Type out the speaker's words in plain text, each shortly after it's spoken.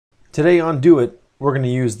Today on Do It, we're going to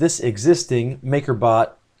use this existing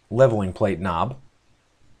Makerbot leveling plate knob,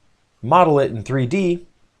 model it in 3D,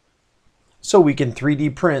 so we can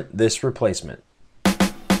 3D print this replacement.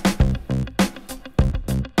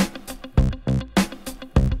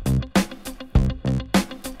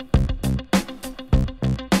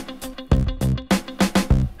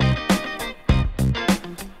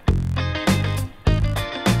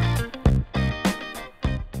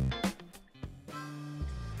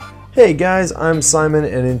 Hey guys, I'm Simon,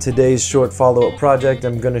 and in today's short follow-up project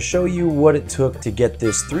I'm going to show you what it took to get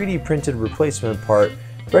this 3D printed replacement part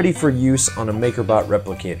ready for use on a Makerbot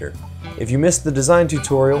Replicator. If you missed the design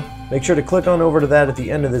tutorial, make sure to click on over to that at the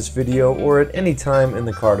end of this video or at any time in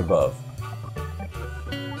the card above.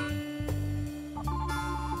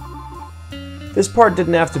 This part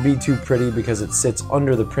didn't have to be too pretty because it sits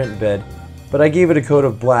under the print bed, but I gave it a coat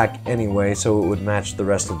of black anyway so it would match the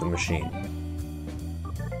rest of the machine.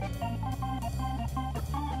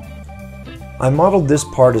 I modeled this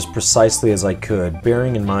part as precisely as I could,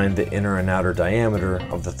 bearing in mind the inner and outer diameter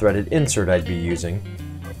of the threaded insert I'd be using,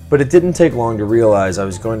 but it didn't take long to realize I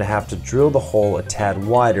was going to have to drill the hole a tad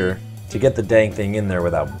wider to get the dang thing in there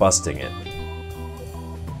without busting it.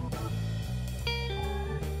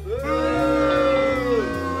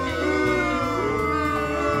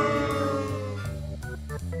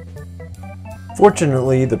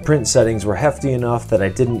 Fortunately, the print settings were hefty enough that I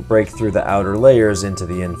didn't break through the outer layers into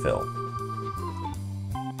the infill.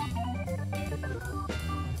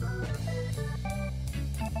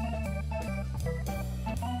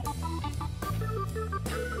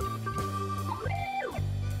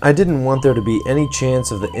 I didn't want there to be any chance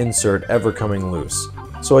of the insert ever coming loose,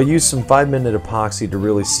 so I used some 5-minute epoxy to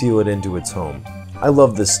really seal it into its home. I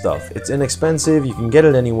love this stuff. It's inexpensive, you can get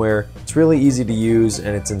it anywhere, it's really easy to use,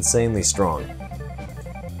 and it's insanely strong.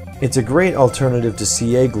 It's a great alternative to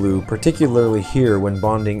CA glue, particularly here when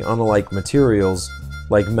bonding unlike materials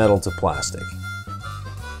like metal to plastic.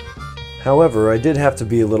 However, I did have to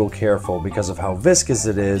be a little careful because of how viscous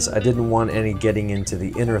it is. I didn't want any getting into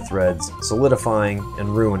the inner threads, solidifying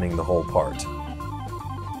and ruining the whole part.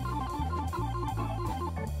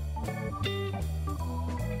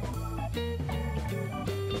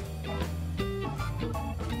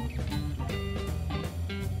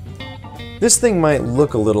 This thing might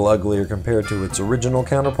look a little uglier compared to its original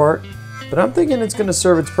counterpart, but I'm thinking it's going to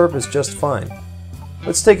serve its purpose just fine.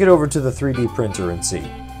 Let's take it over to the 3D printer and see.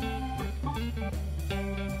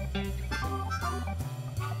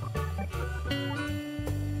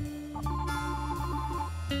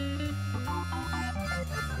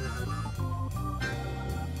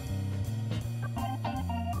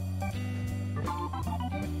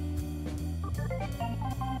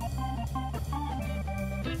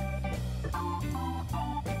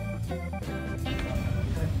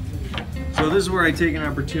 So this is where I take an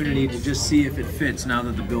opportunity to just see if it fits now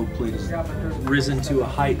that the build plate has risen to a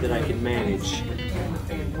height that I can manage.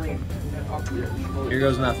 Here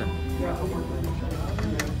goes nothing.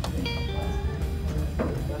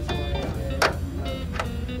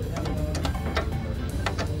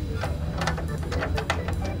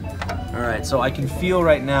 Alright, so I can feel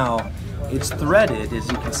right now it's threaded, as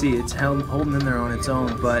you can see, it's holding in there on its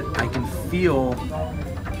own, but I can feel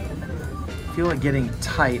it getting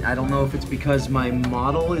tight. I don't know if it's because my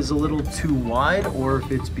model is a little too wide or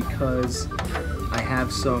if it's because I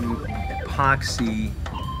have some epoxy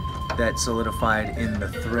that solidified in the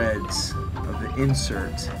threads of the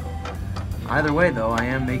insert. Either way though, I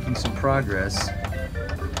am making some progress.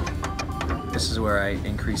 This is where I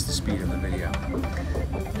increase the speed of the video.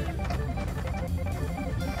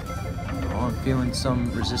 Oh, I'm feeling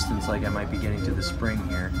some resistance, like I might be getting to the spring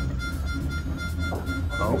here.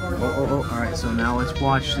 Oh, alright, so now let's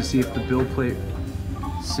watch to see if the build plate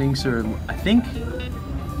sinks or... I think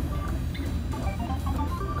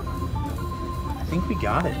we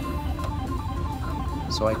got it.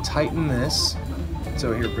 So I tighten this.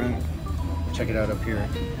 So here, check it out up here.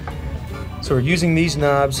 So we're using these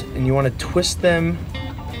knobs, and you want to twist them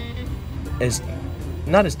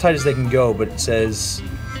not as tight as they can go, but it says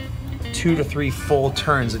 2 to 3 full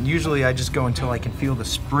turns, and usually I just go until I can feel the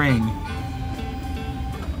spring.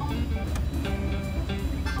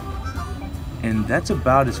 And that's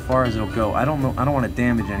about as far as it'll go. I don't want to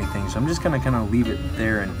damage anything, so I'm just gonna kind of leave it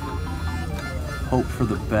there and hope for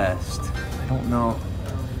the best. I don't know.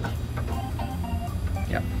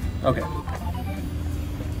 Yeah, okay.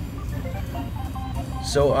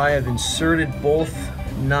 So I have inserted both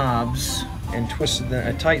knobs and twisted them,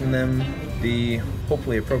 I tightened them the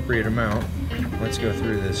hopefully appropriate amount. Let's go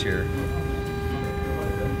through this here.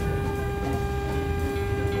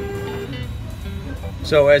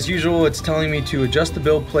 So as usual, it's telling me to adjust the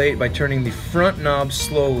build plate by turning the front knob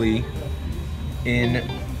slowly in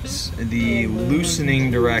the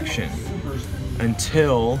loosening direction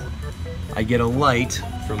until I get a light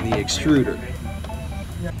from the extruder.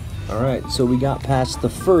 Alright, so we got past the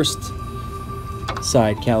first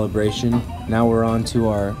side calibration. Now we're on to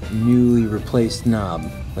our newly replaced knob.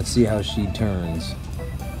 Let's see how she turns.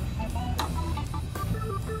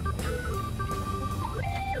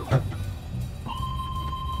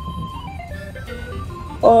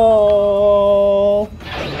 Oh!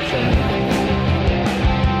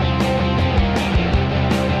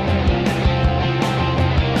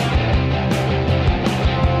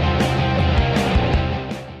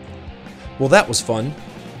 Well, that was fun.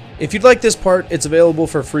 If you'd like this part, it's available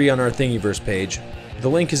for free on our Thingiverse page. The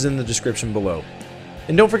link is in the description below.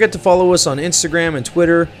 And don't forget to follow us on Instagram and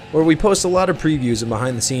Twitter, where we post a lot of previews and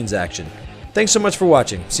behind the scenes action. Thanks so much for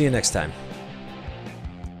watching. See you next time.